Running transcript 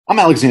I'm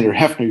Alexander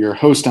Hefner, your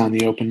host on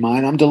The Open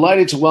Mind. I'm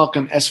delighted to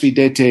welcome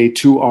Dáte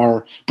to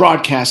our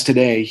broadcast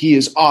today. He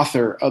is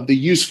author of The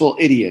Useful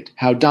Idiot,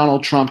 How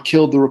Donald Trump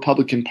Killed the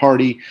Republican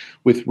Party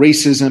with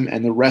Racism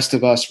and the Rest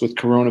of Us with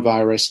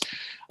Coronavirus.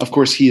 Of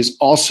course, he is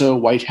also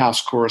White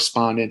House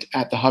correspondent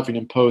at the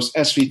Huffington Post.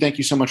 SV, thank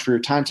you so much for your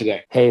time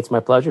today. Hey, it's my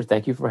pleasure.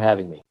 Thank you for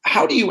having me.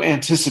 How do you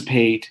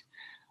anticipate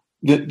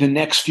the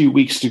next few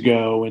weeks to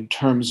go in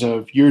terms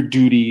of your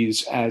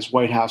duties as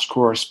White House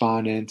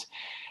correspondent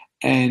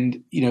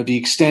and, the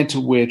extent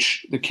to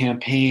which the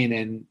campaign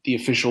and the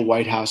official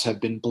White House have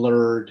been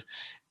blurred,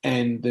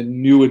 and the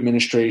new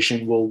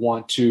administration will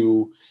want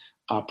to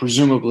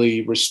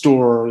presumably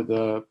restore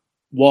the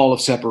wall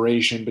of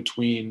separation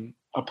between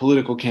a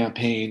political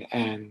campaign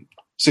and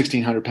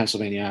 1600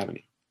 Pennsylvania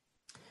Avenue?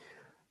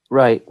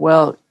 Right.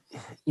 Well,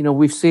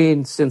 we've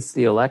seen since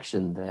the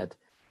election that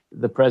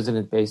the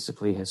president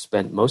basically has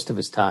spent most of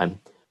his time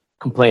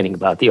complaining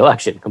about the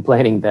election,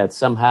 complaining that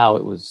somehow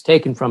it was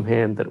taken from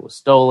him, that it was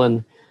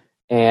stolen.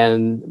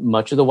 And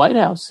much of the White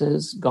House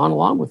has gone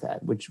along with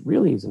that, which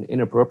really is an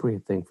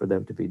inappropriate thing for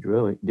them to be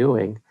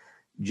doing,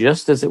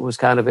 just as it was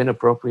kind of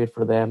inappropriate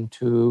for them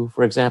to,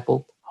 for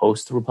example,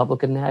 host the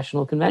Republican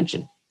National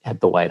Convention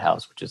at the White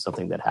House, which is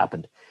something that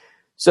happened.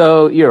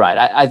 So you're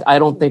right. I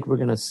don't think we're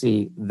going to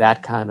see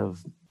that kind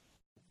of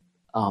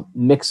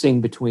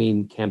mixing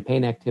between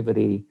campaign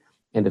activity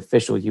and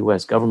official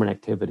U.S. government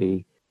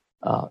activity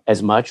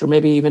as much, or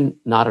maybe even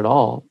not at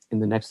all, in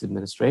the next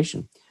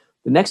administration.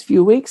 The next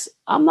few weeks,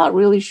 I'm not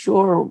really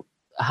sure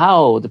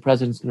how the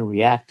president's going to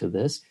react to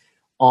this.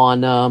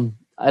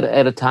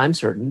 At a time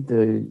certain,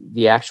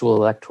 the actual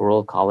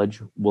Electoral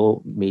College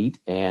will meet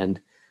and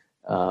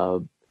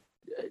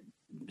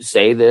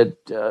say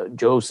that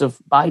Joseph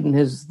Biden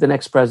is the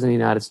next president of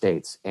the United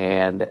States.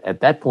 And at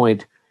that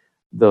point,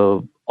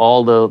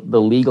 all the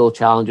legal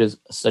challenges,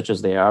 such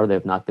as they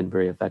have not been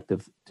very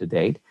effective to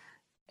date,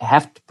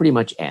 have to pretty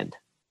much end.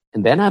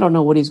 And then I don't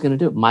know what he's going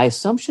to do. My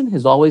assumption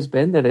has always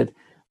been that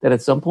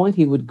at some point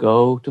he would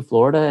go to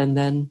Florida and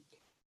then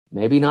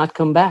maybe not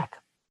come back.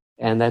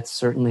 And that's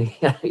certainly,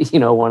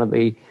 one of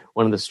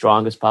the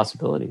strongest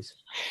possibilities.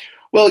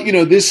 Well,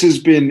 this has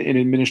been an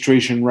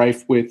administration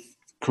rife with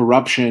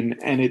corruption,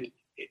 and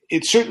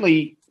it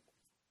certainly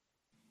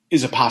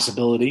is a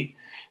possibility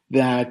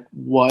that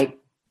what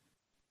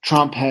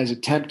Trump has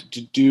attempted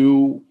to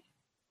do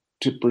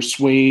to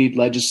persuade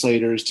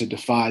legislators to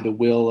defy the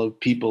will of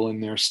people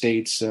in their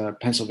states,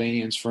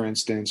 Pennsylvanians, for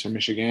instance, or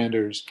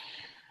Michiganders,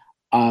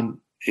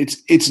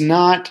 it's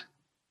not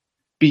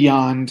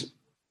beyond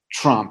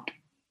Trump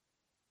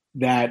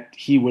that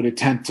he would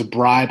attempt to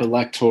bribe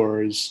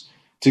electors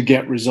to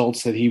get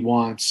results that he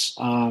wants,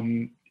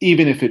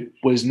 even if it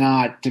was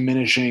not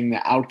diminishing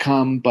the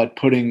outcome, but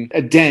putting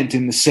a dent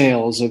in the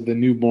sails of the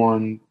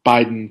newborn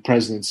Biden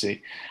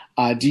presidency.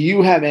 Do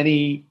you have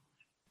any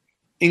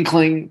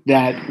inkling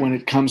that when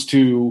it comes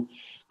to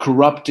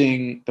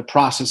corrupting the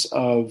process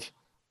of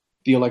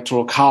the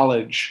Electoral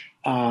College,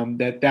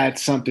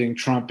 that's something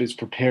Trump is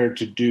prepared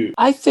to do?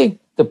 I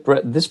think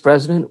this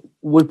president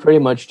would pretty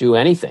much do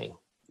anything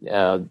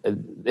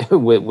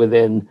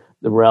within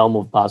the realm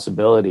of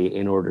possibility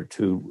in order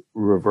to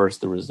reverse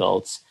the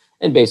results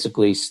and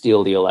basically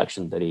steal the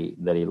election that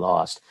he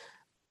lost.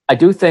 I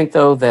do think,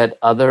 though, that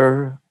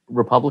other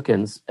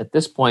Republicans at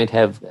this point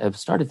have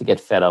started to get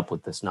fed up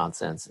with this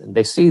nonsense, and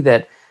they see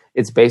that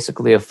it's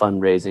basically a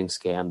fundraising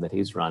scam that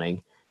he's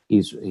running.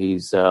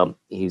 He's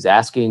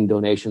asking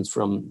donations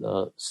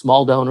from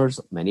small donors,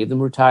 many of them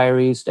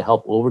retirees, to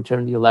help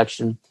overturn the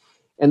election.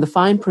 And the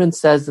fine print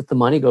says that the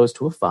money goes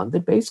to a fund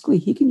that basically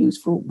he can use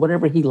for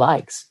whatever he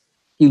likes.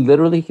 He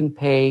literally can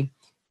pay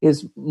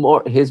his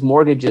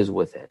mortgages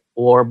with it,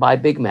 or buy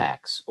Big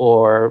Macs,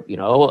 or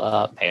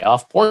pay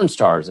off porn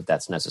stars if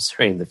that's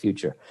necessary in the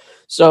future.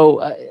 So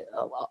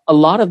a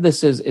lot of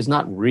this is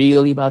not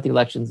really about the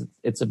elections.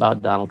 It's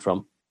about Donald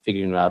Trump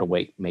figuring out a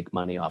way to make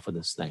money off of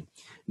this thing.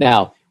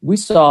 Now, we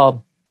saw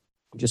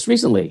just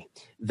recently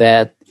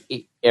that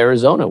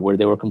Arizona, where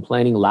they were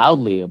complaining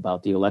loudly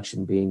about the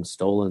election being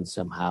stolen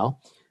somehow,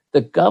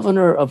 the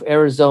governor of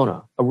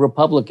Arizona, a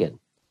Republican,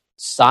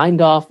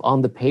 signed off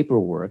on the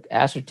paperwork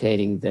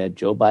ascertaining that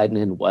Joe Biden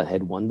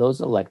had won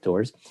those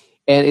electors,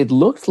 and it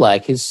looked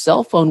like his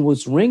cell phone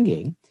was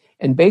ringing,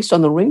 and based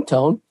on the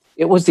ringtone,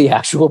 it was the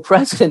actual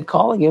president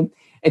calling him,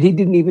 and he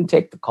didn't even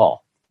take the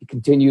call. He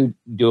continued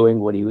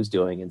doing what he was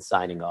doing and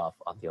signing off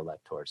on the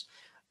electors.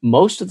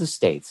 Most of the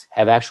states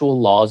have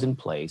actual laws in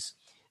place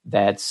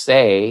that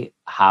say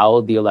how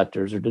the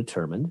electors are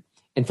determined,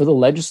 and for the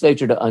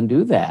legislature to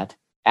undo that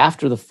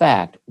after the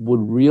fact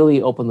would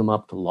really open them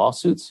up to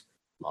lawsuits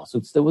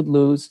that would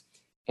lose.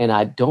 And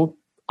I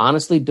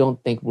honestly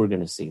don't think we're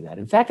going to see that.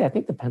 In fact, I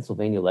think the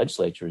Pennsylvania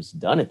legislature is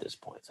done at this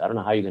point. So I don't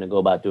know how you're going to go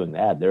about doing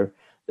that. They're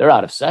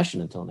out of session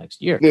until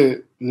next year.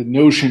 The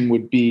notion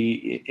would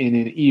be in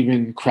an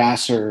even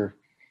crasser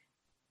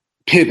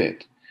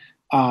pivot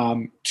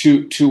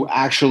to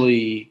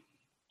actually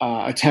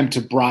attempt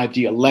to bribe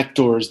the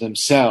electors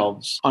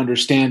themselves,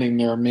 understanding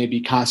there may be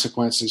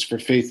consequences for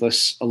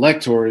faithless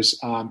electors.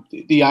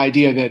 The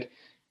idea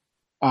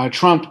that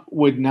Trump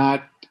would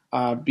not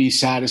be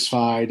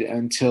satisfied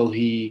until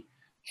he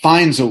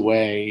finds a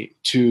way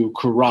to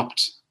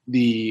corrupt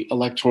the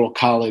Electoral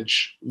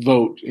College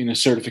vote in a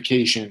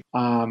certification,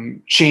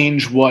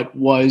 change what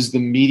was the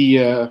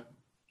media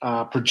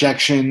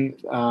projection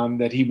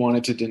that he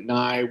wanted to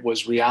deny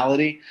was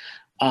reality.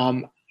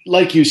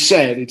 Like you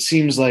said, it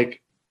seems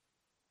like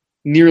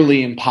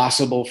nearly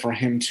impossible for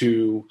him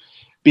to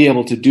be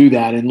able to do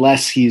that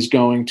unless he's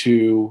going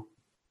to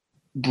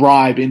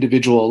bribe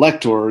individual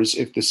electors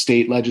if the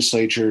state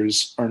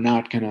legislatures are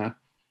not going to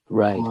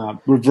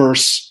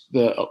reverse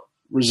the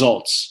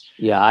results.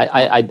 Yeah,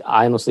 I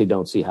honestly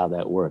don't see how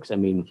that works. I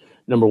mean,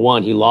 number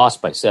one, he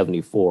lost by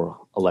 74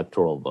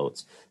 electoral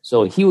votes.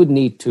 So he would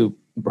need to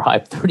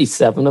bribe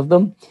 37 of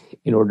them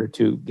in order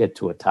to get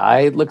to a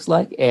tie, it looks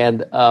like.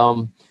 And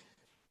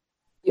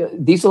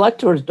these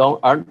electors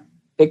aren't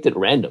picked at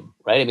random,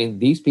 right? I mean,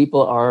 these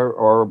people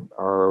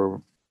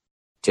are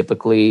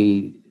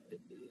typically,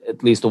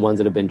 at least the ones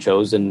that have been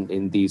chosen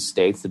in these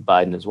states that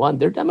Biden has won,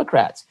 they're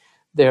Democrats.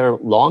 They're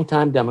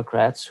longtime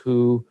Democrats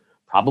who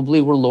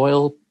probably were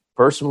loyal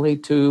personally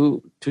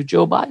to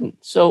Joe Biden.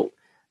 So,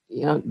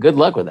 good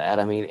luck with that.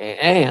 I mean,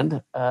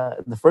 and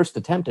the first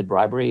attempt at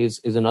bribery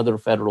is another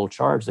federal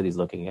charge that he's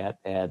looking at.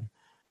 And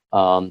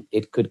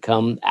it could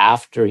come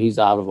after he's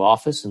out of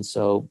office, and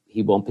so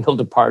he won't be able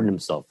to pardon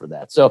himself for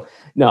that. So,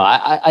 no,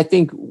 I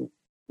think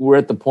we're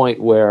at the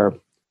point where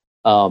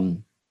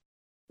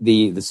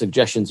the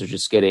suggestions are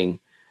just getting,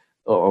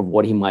 or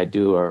what he might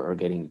do, are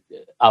getting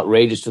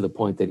outrageous to the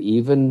point that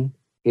even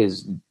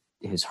his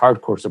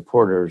hardcore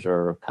supporters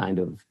are kind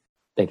of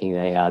thinking,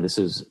 this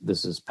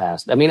is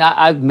past. I mean,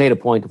 I've made a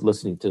point of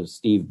listening to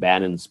Steve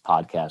Bannon's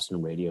podcast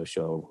and radio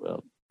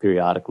show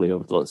periodically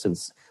over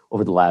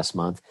the last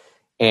month.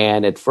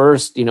 And at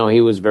first,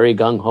 he was very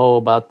gung-ho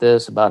about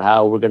this, about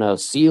how we're going to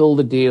seal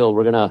the deal.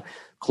 We're going to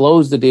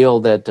close the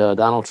deal that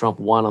Donald Trump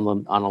won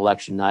on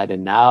election night.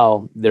 And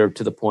now they're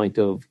to the point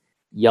of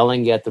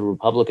yelling at the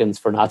Republicans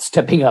for not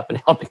stepping up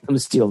and helping them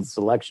steal this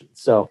election.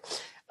 So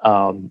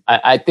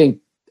I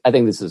think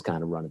this has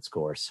kind of run its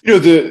course.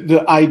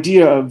 The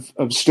idea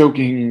of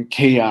stoking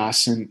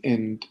chaos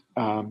and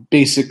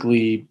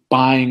basically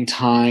buying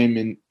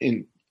time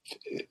and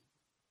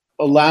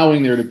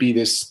allowing there to be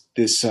this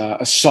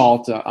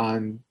assault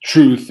on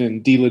truth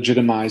and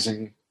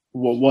delegitimizing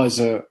what was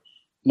a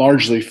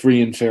largely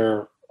free and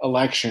fair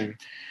election.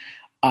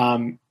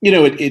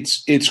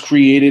 It's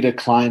created a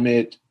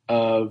climate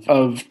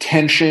of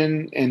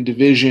tension and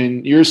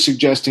division. You're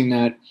suggesting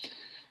that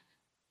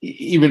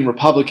even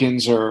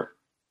Republicans are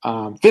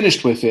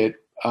finished with it,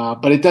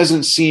 but it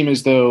doesn't seem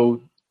as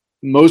though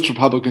most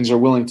Republicans are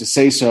willing to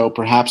say so,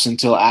 perhaps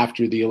until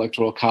after the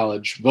Electoral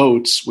College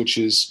votes, which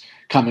is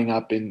coming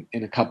up in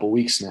a couple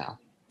weeks now.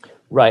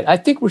 Right. I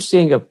think we're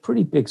seeing a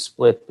pretty big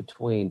split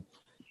between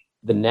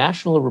the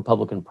National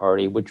Republican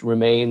Party, which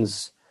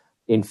remains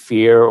in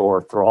fear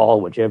or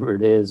thrall, whichever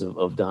it is,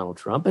 of Donald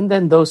Trump, and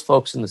then those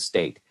folks in the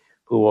state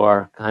who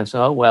are kind of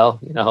saying,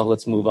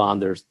 let's move on.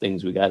 There's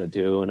things we got to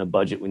do and a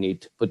budget we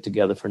need to put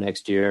together for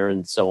next year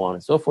and so on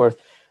and so forth.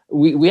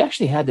 We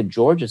actually had the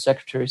Georgia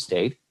Secretary of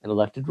State, an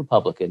elected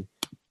Republican,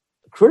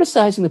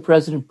 criticizing the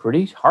president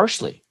pretty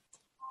harshly,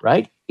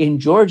 right, in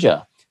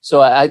Georgia.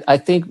 So I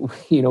think,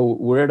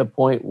 we're at a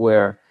point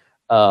where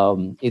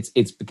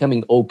it's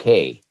becoming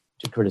okay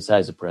to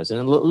criticize the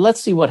president.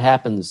 Let's see what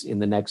happens in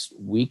the next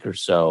week or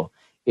so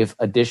if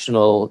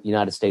additional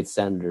United States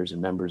senators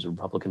and members of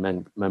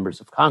Republican members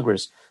of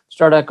Congress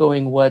start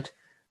echoing what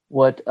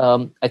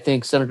I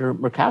think Senator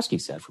Murkowski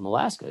said from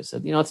Alaska. He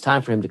said, it's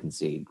time for him to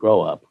concede,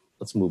 grow up,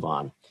 let's move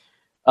on.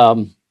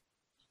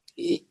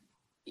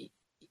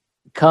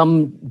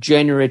 Come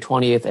January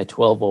 20th at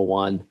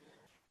 12:01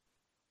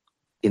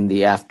 in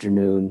the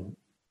afternoon,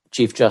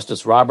 Chief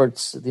Justice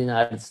Roberts of the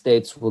United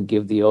States will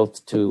give the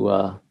oath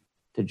to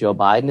Joe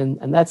Biden,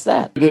 and that's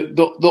that.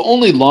 The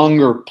only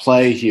longer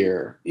play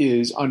here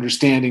is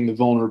understanding the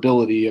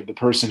vulnerability of the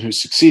person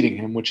who's succeeding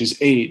him, which is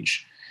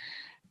age.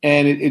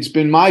 And it's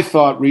been my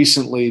thought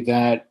recently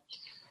that,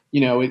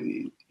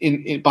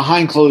 in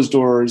behind closed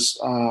doors,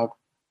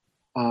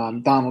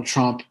 Donald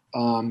Trump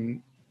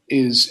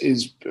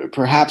is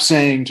perhaps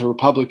saying to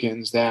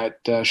Republicans that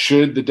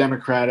should the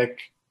Democratic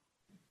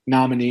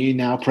nominee,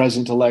 now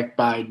President-elect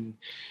Biden,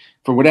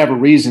 for whatever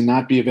reason,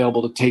 not be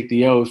available to take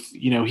the oath,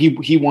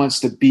 he wants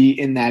to be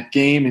in that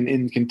game and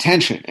in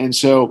contention. And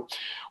so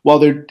while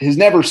there has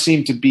never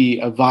seemed to be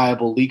a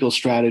viable legal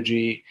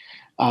strategy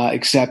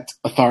except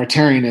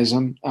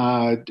authoritarianism,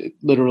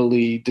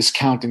 literally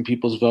discounting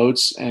people's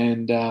votes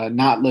and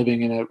not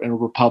living in a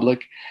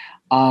republic,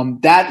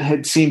 that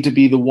had seemed to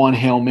be the one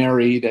Hail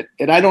Mary that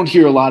I don't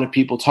hear a lot of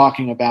people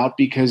talking about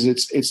because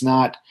it's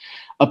not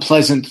a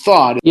pleasant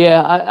thought.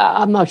 Yeah,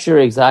 I'm not sure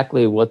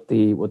exactly what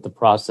the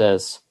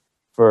process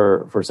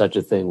for such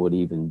a thing would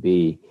even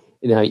be.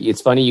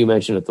 It's funny you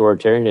mentioned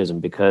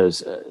authoritarianism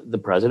because the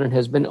president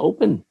has been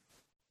open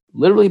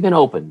literally been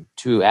open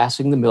to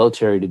asking the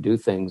military to do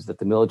things that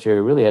the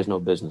military really has no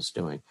business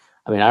doing.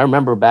 I mean, I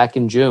remember back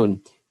in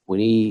June when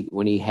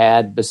he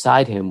had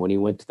beside him, when he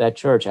went to that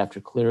church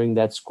after clearing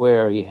that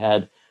square, he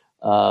had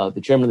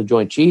the chairman of the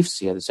Joint Chiefs,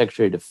 he had the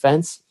Secretary of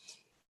Defense.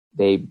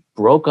 They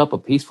broke up a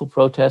peaceful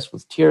protest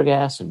with tear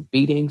gas and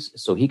beatings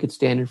so he could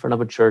stand in front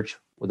of a church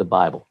with a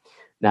Bible.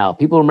 Now,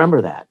 people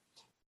remember that.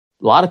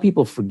 A lot of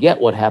people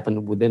forget what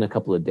happened within a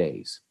couple of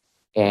days.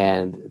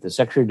 And the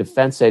Secretary of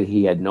Defense said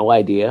he had no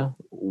idea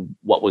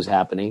what was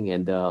happening,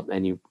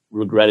 and he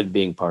regretted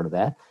being part of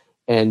that.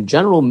 And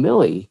General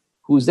Milley,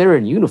 who was there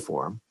in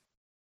uniform,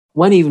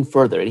 went even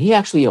further. And he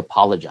actually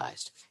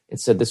apologized and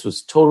said this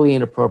was totally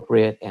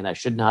inappropriate and I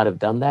should not have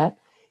done that.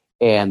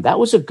 And that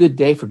was a good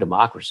day for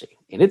democracy.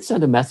 And it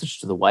sent a message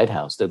to the White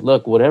House that,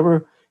 look,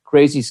 whatever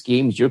crazy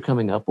schemes you're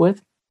coming up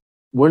with,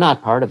 we're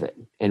not part of it.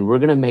 And we're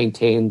going to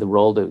maintain the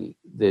role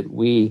that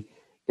we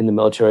in the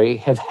military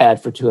have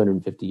had for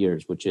 250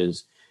 years, which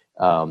is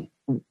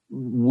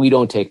we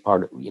don't take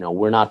part,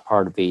 we're not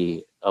part of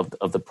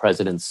the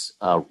president's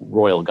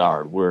royal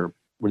guard. We're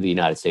the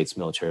United States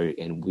military,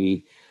 and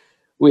we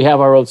have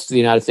our oaths to the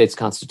United States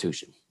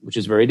Constitution, which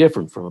is very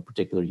different from a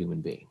particular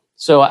human being.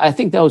 So I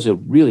think that was a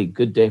really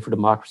good day for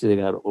democracy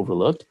that got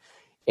overlooked.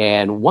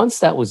 And once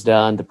that was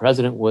done, the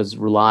president was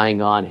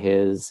relying on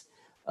his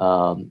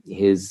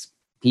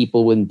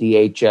people in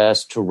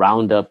DHS to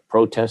round up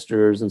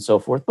protesters and so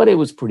forth. But it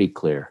was pretty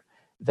clear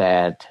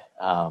that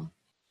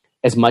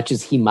as much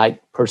as he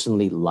might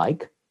personally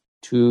like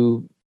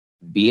to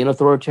be an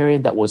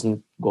authoritarian, that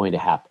wasn't going to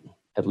happen,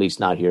 at least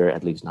not here,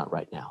 at least not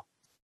right now.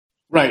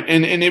 Right.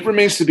 And it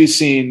remains to be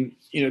seen,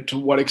 to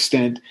what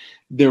extent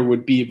there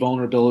would be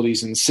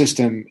vulnerabilities in the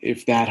system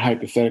if that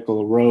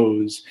hypothetical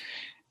arose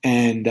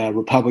and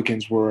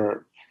Republicans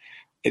were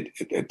in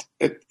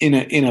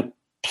a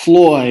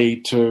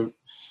ploy to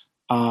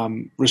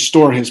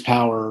restore his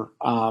power,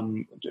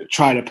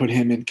 try to put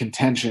him in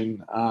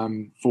contention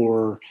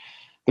for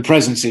the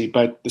presidency.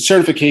 But the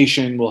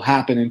certification will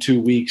happen in 2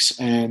 weeks,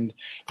 and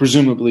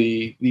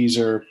presumably these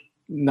are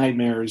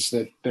nightmares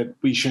that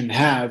we shouldn't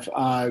have.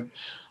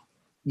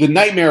 The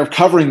nightmare of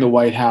covering the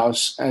White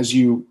House, as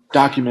you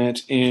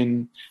document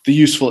in The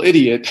Useful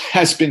Idiot,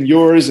 has been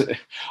yours,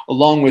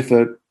 along with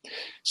a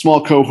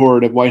small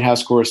cohort of White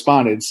House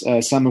correspondents,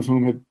 some of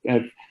whom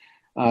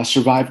have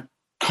survived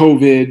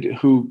COVID,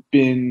 who've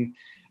been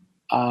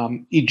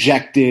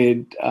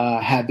ejected,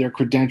 had their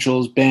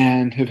credentials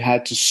banned, have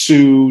had to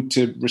sue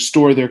to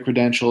restore their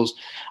credentials.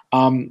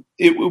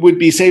 It would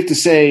be safe to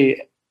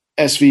say,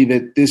 SV,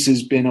 that this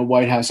has been a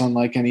White House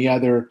unlike any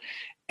other,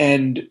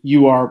 and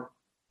you are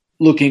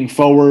looking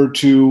forward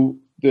to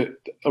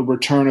a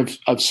return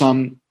of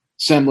some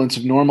semblance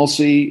of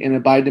normalcy in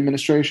a Biden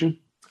administration?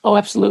 Oh,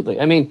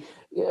 absolutely. I mean,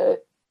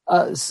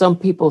 some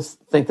people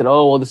think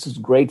that, this is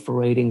great for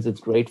ratings.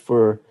 It's great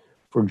for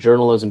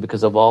journalism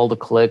because of all the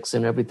clicks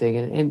and everything.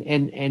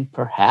 And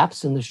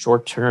perhaps in the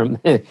short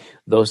term,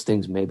 those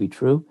things may be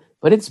true,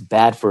 but it's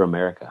bad for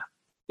America.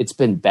 It's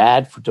been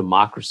bad for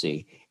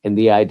democracy and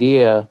the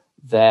idea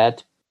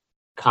that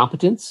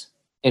competence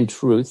and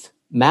truth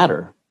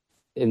matter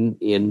in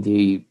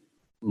the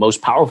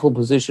most powerful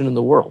position in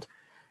the world.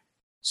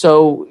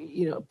 So,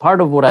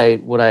 part of what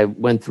I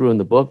went through in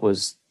the book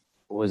was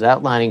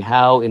outlining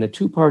how in a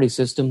two-party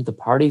system, the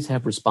parties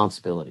have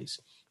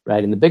responsibilities,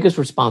 right? And the biggest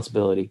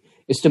responsibility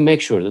is to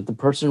make sure that the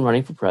person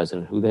running for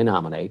president, who they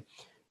nominate,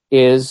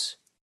 is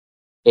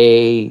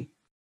a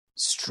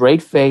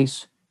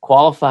straight-faced,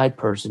 qualified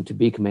person to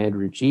be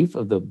commander-in-chief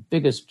of the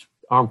biggest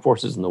armed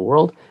forces in the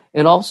world,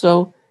 and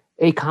also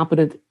a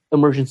competent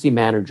emergency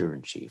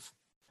manager-in-chief.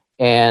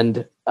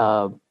 And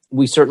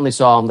we certainly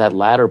saw on that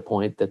latter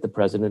point that the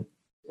president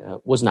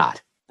was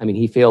not. I mean,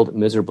 he failed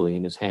miserably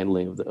in his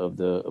handling of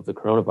the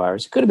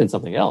coronavirus. It could have been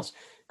something else.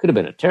 It could have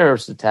been a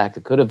terrorist attack.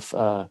 It could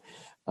have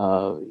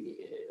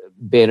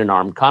been an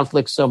armed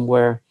conflict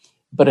somewhere.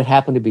 But it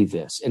happened to be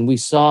this. And we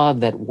saw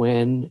that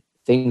when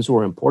things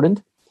were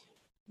important,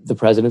 the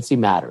presidency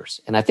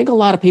matters. And I think a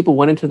lot of people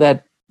went into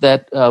that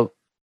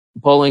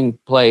polling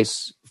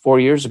place 4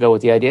 years ago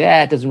with the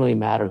idea, it doesn't really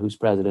matter who's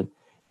president.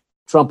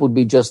 Trump would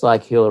be just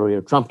like Hillary,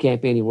 or Trump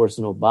can't be any worse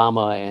than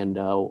Obama. And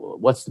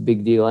what's the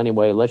big deal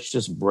anyway? Let's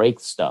just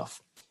break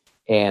stuff.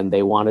 And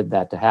they wanted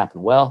that to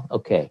happen. Well,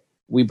 okay,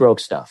 we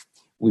broke stuff.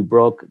 We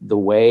broke the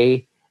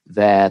way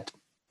that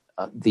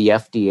the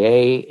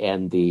FDA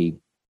and the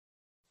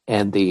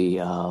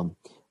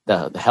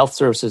health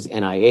services,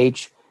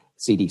 NIH,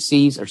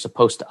 CDCs are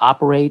supposed to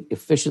operate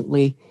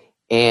efficiently.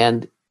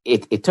 And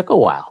it took a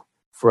while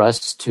for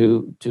us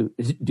to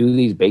do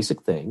these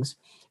basic things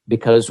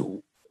because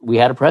we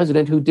had a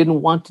president who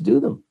didn't want to do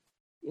them.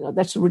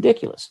 That's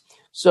ridiculous.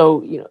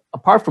 So,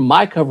 apart from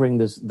my covering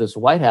this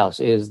White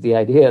House is the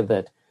idea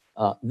that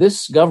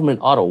this government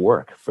ought to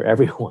work for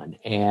everyone.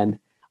 And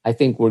I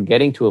think we're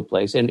getting to a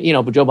place, and,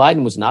 but Joe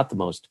Biden was not the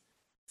most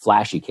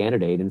flashy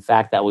candidate. In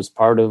fact, that was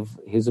part of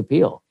his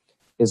appeal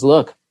is,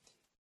 look,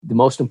 the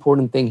most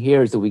important thing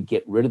here is that we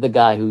get rid of the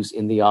guy who's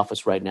in the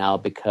office right now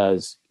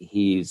because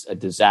he's a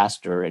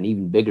disaster, an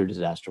even bigger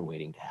disaster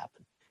waiting to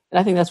happen. And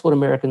I think that's what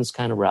Americans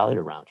kind of rallied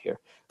around here.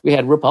 We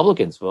had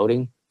Republicans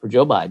voting for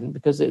Joe Biden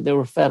because they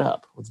were fed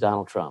up with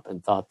Donald Trump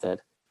and thought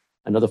that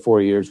another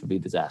 4 years would be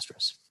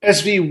disastrous.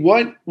 SV,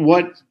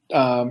 what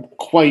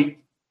quite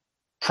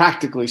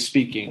practically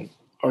speaking,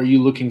 are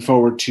you looking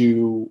forward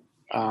to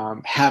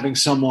having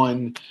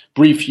someone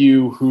brief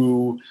you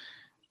who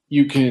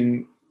you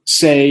can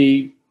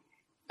say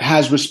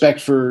has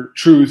respect for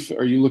truth?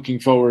 Are you looking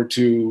forward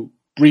to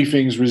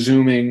briefings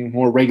resuming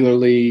more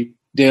regularly,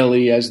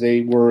 daily, as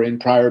they were in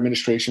prior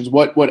administrations?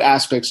 What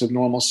aspects of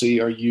normalcy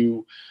are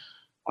you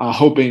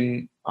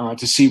hoping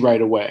to see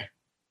right away?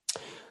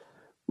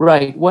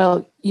 Right.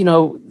 Well,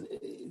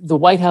 the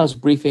White House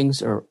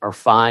briefings are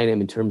fine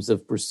in terms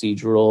of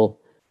procedural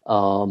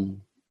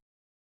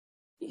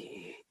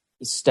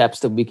steps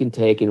that we can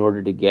take in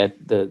order to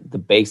get the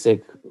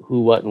basic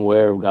who, what, and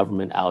where of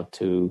government out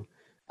to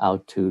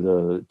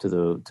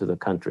the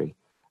country.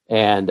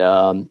 And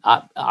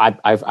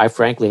I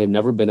frankly have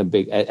never been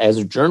as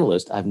a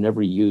journalist, I've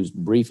never used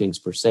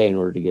briefings per se in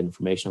order to get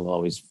information. I've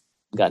always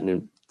gotten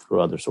it through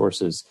other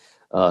sources,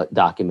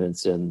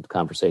 documents and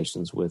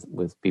conversations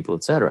with people,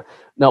 et cetera.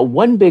 Now,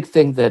 one big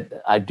thing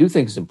that I do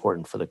think is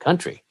important for the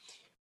country,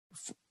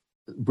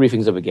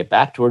 briefings that we get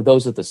back to, are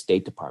those at the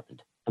State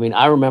Department. I mean,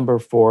 I remember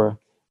no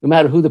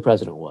matter who the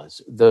president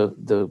was, the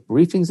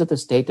briefings at the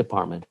State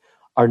Department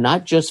are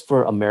not just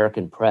for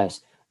American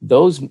press.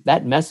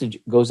 That message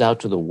goes out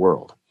to the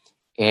world.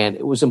 And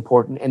it was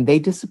important. And they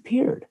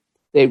disappeared.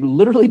 They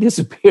literally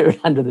disappeared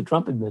under the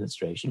Trump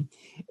administration.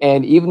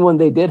 And even when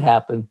they did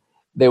happen,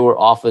 they were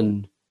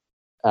often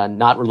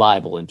not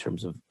reliable in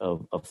terms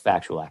of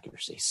factual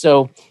accuracy.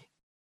 So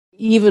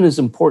even as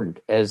important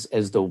as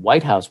the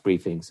White House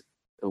briefings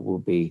will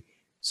be,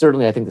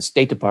 certainly I think the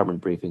State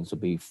Department briefings will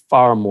be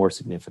far more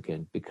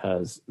significant,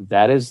 because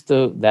that is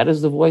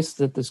the voice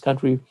that this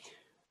country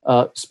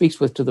speaks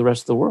with to the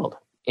rest of the world.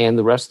 And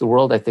the rest of the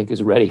world, I think,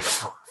 is ready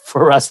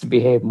for us to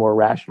behave more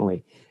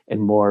rationally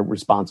and more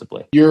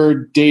responsibly. Your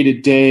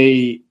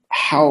day-to-day,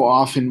 how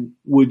often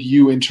would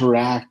you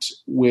interact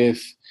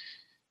with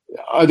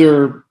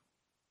other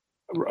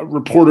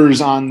reporters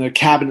on the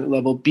cabinet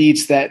level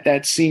beats?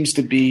 That seems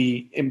to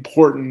be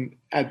important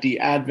at the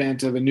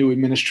advent of a new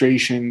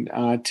administration,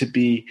 to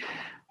be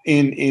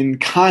in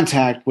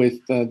contact with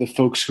the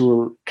folks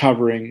who are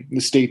covering the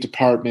State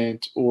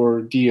Department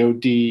or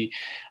DOD,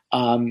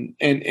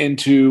 and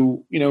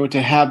to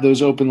have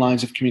those open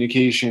lines of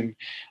communication,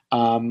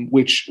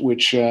 which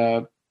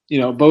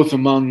both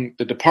among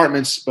the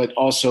departments but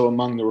also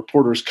among the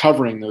reporters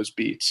covering those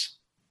beats.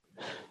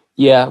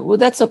 Yeah, well,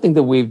 that's something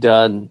that we've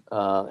done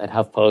at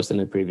HuffPost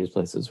and in previous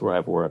places where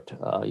I've worked.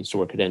 I used to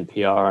work at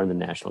NPR and the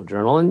National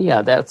Journal, and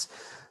that's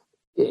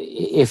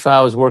if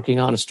I was working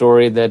on a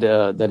story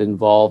that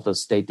involved a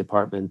State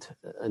Department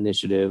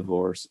initiative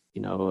or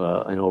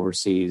an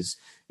overseas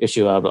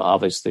issue, I would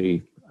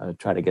obviously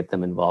try to get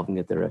them involved and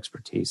get their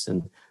expertise,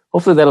 and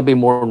hopefully that'll be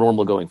more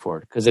normal going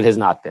forward, because it has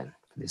not been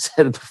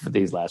for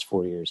these last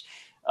 4 years.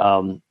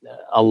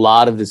 A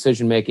lot of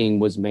decision making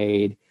was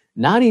made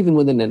not even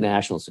within the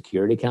National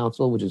Security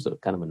Council, which is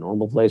kind of a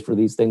normal place for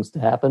these things to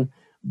happen,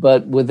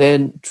 but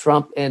within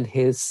Trump and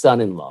his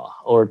son-in-law,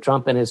 or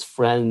Trump and his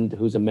friend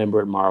who's a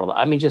member at Mar-a-Lago.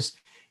 I mean, just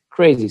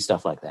crazy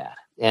stuff like that.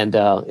 And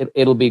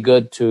it'll be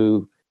good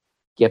to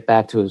get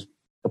back to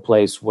a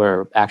place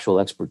where actual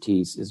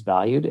expertise is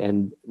valued,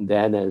 and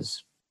then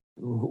as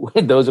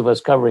those of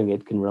us covering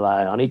it can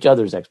rely on each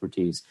other's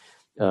expertise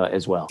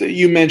as well.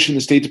 You mentioned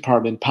the State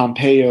Department.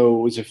 Pompeo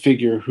was a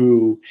figure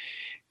who,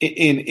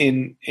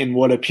 in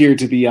what appeared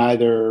to be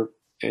either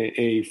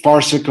a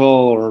farcical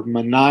or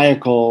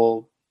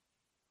maniacal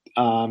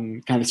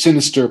kind of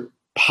sinister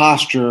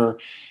posture,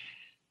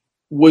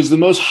 was the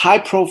most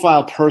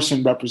high-profile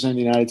person representing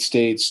the United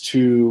States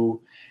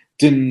to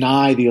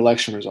deny the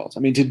election results.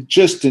 I mean, to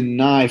just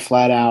deny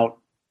flat out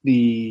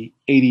the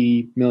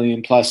 80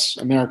 million plus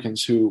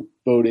Americans who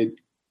voted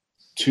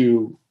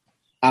to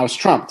oust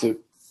Trump, to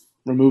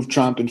remove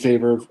Trump in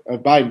favor of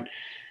Biden.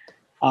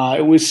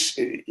 It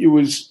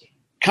was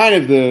kind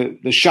of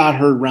the shot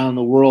heard around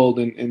the world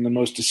in the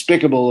most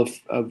despicable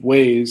of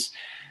ways,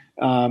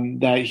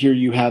 that here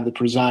you have the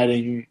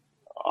presiding,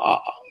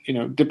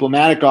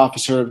 diplomatic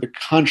officer of the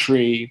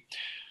country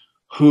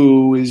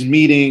who is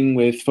meeting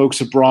with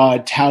folks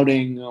abroad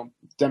touting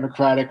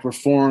democratic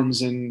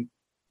reforms in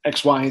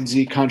X, Y, and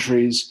Z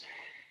countries.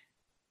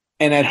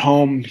 And at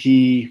home,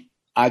 he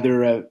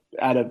either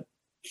out of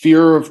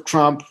fear of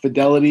Trump,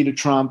 fidelity to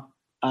Trump,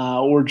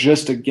 or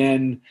just,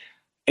 again,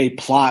 a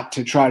plot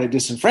to try to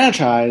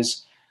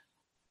disenfranchise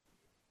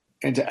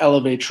and to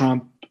elevate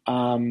Trump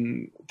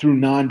through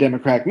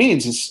non-democratic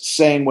means, is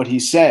saying what he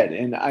said.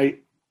 And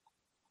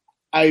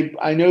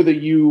I know that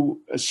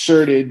you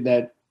asserted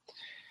that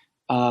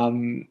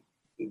the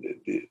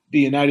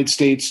United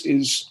States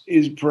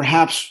is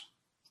perhaps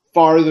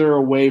farther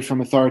away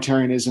from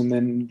authoritarianism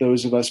than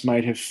those of us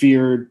might have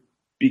feared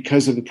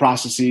because of the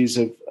processes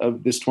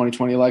of this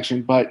 2020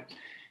 election, but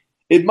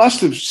it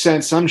must have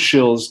sent some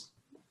chills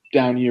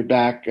down your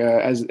back,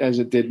 as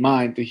it did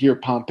mine, to hear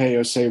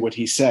Pompeo say what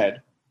he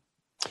said.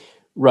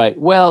 Right.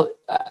 Well,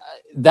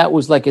 that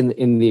was like in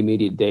the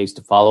immediate days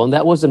to follow, and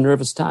that was a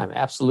nervous time.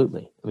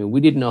 Absolutely. I mean,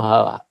 we didn't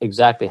know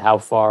exactly how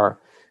far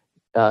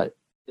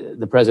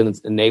the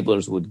president's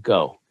enablers would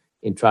go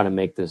in trying to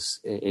make this,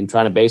 in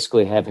trying to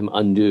basically have him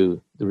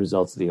undo the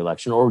results of the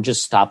election or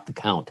just stop the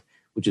count,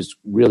 which is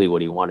really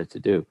what he wanted to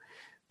do.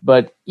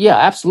 But yeah,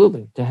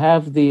 absolutely. To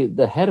have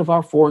the head of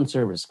our foreign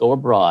service go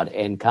abroad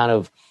and kind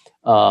of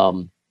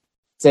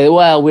say,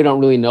 well, we don't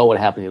really know what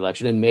happened in the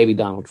election, and maybe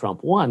Donald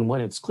Trump won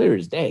when it's clear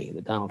as day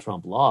that Donald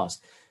Trump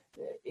lost,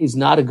 is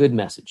not a good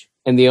message.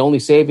 And the only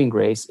saving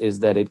grace is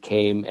that it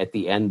came at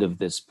the end of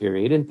this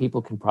period, and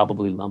people can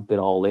probably lump it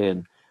all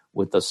in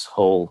with this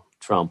whole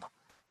Trump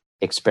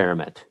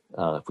experiment,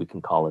 if we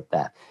can call it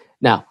that.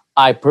 Now,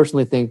 I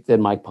personally think that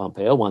Mike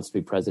Pompeo wants to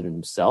be president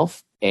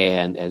himself,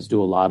 and as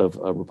do a lot of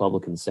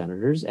Republican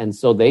senators. And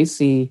so they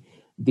see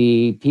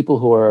the people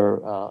who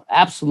are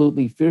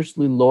absolutely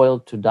fiercely loyal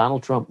to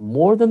Donald Trump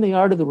more than they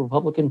are to the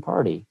Republican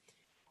Party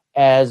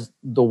as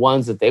the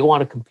ones that they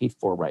want to compete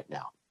for right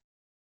now.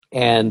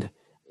 And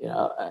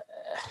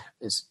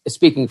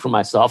speaking for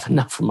myself and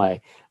not for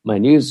my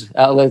news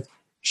outlet,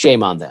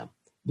 shame on them,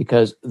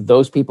 because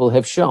those people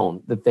have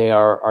shown that they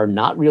are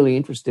not really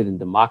interested in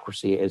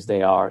democracy as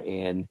they are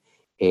in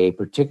a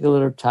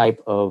particular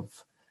type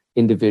of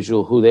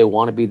individual who they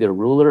want to be their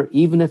ruler,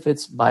 even if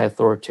it's by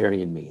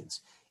authoritarian means.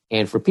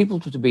 And for people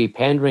to be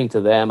pandering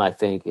to them, I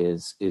think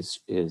is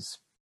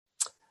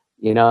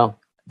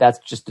that's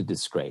just a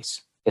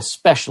disgrace,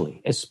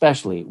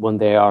 especially when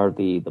they are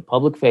the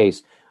public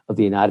face of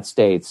the United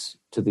States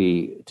to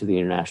the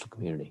international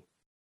community.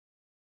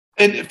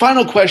 And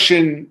final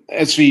question,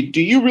 SV,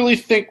 do you really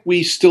think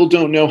we still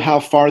don't know how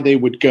far they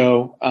would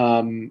go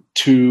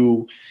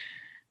to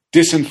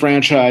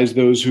disenfranchise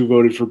those who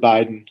voted for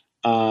Biden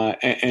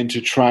and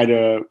to try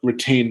to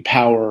retain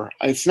power?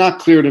 It's not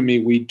clear to me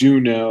we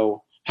do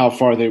know how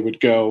far they would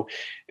go.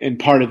 And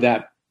part of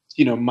that,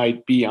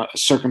 might be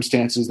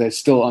circumstances that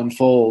still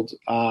unfold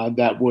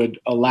that would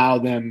allow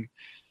them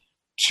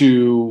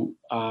to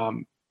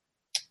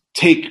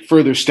take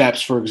further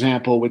steps. For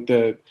example, with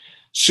the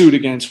suit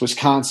against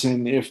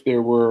Wisconsin, if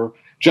there were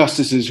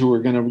justices who were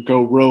going to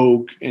go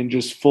rogue and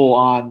just full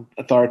on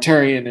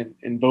authoritarian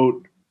and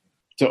vote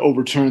to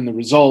overturn the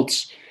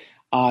results,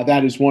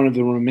 that is one of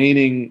the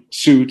remaining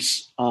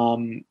suits.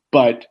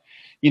 But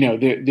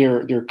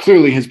there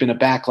clearly has been a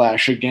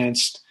backlash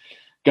against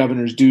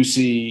Governors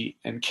Ducey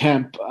and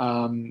Kemp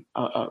from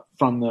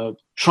the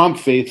Trump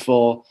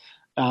faithful,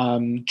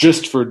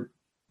 just for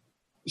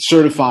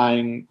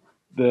certifying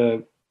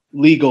the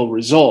legal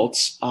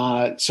results.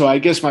 So I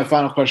guess my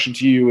final question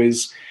to you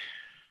is,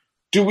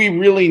 do we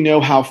really know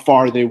how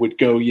far they would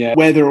go yet?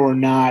 Whether or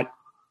not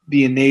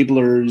the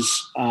enablers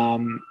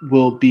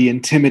will be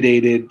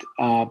intimidated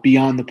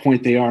beyond the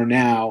point they are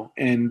now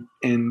and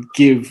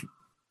give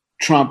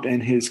Trump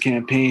and his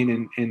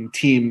campaign and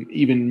team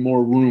even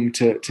more room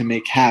to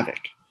make havoc?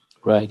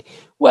 Right.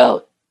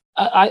 Well,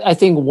 I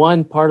think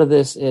one part of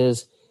this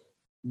is,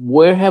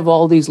 where have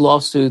all these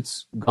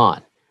lawsuits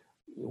gone?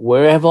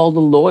 Where have all the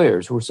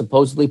lawyers who are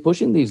supposedly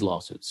pushing these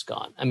lawsuits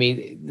gone? I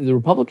mean, the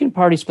Republican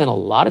Party spent a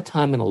lot of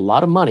time and a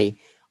lot of money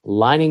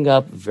lining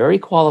up very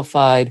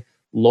qualified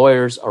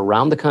lawyers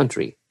around the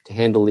country to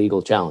handle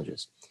legal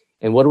challenges.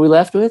 And what are we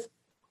left with?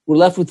 We're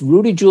left with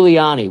Rudy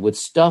Giuliani with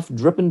stuff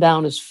dripping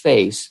down his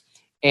face,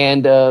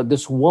 and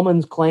this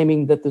woman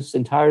claiming that this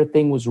entire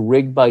thing was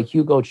rigged by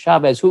Hugo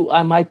Chavez, who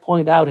I might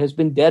point out has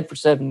been dead for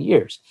 7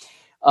 years,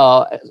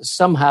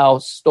 somehow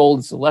stole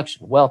this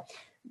election. Well,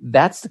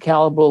 that's the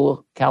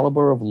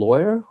caliber of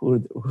lawyer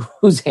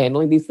who's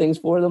handling these things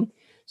for them.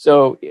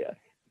 So,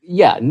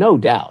 yeah, no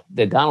doubt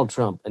that Donald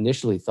Trump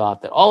initially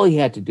thought that all he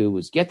had to do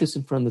was get this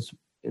in front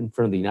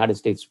of the United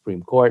States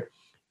Supreme Court,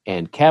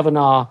 and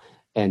Kavanaugh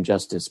and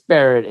Justice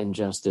Barrett and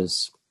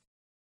Justice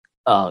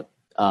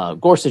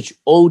Gorsuch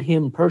owed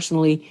him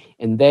personally,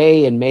 and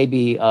they and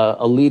maybe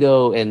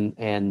Alito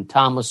and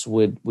Thomas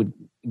would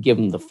give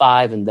him the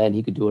 5, and then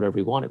he could do whatever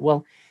he wanted.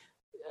 Well,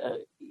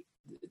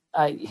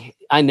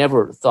 I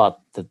never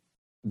thought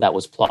that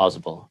was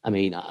plausible. I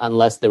mean,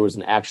 unless there was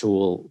an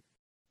actual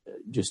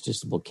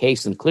justiciable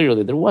case, and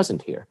clearly there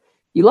wasn't here.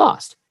 He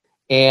lost.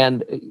 And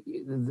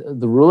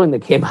the ruling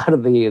that came out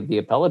of the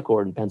appellate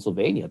court in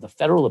Pennsylvania, the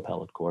federal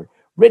appellate court,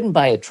 written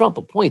by a Trump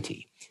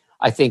appointee,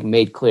 I think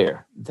made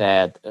clear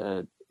that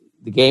the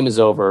game is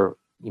over.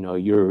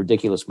 You're a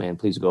ridiculous man.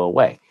 Please go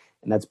away.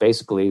 And that's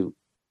basically,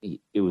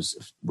 it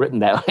was written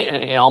that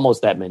in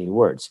almost that many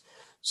words.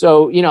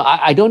 So,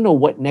 I don't know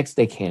what next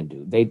they can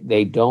do.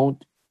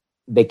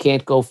 They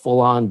can't go full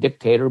on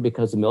dictator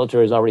because the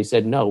military has already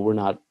said, no, we're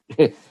not,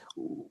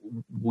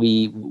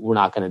 we're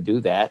not going to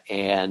do that.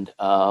 And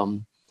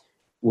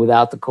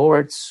without the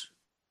courts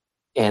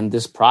and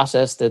this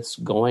process that's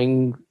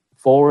going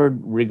forward,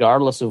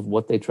 regardless of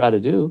what they try to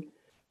do,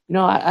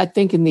 I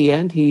think in the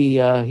end,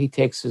 he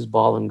takes his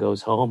ball and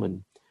goes home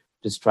and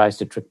just tries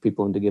to trick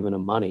people into giving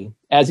him money,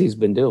 as he's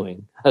been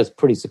doing,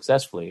 pretty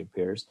successfully, it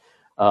appears.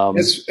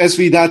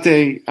 SV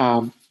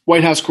Dáte,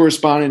 White House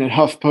correspondent at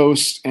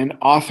HuffPost and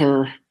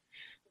author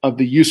of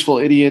The Useful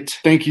Idiot.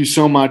 Thank you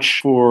so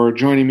much for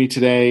joining me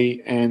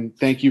today, and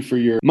thank you for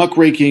your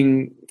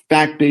muckraking,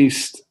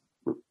 fact-based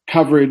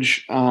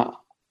coverage,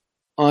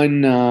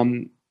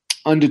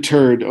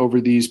 undeterred over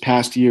these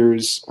past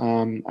years.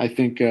 I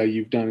think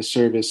you've done a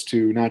service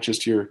to not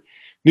just your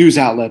news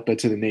outlet, but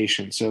to the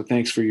nation. So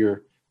thanks for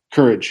your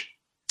courage.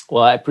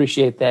 Well, I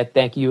appreciate that.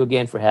 Thank you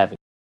again for having me.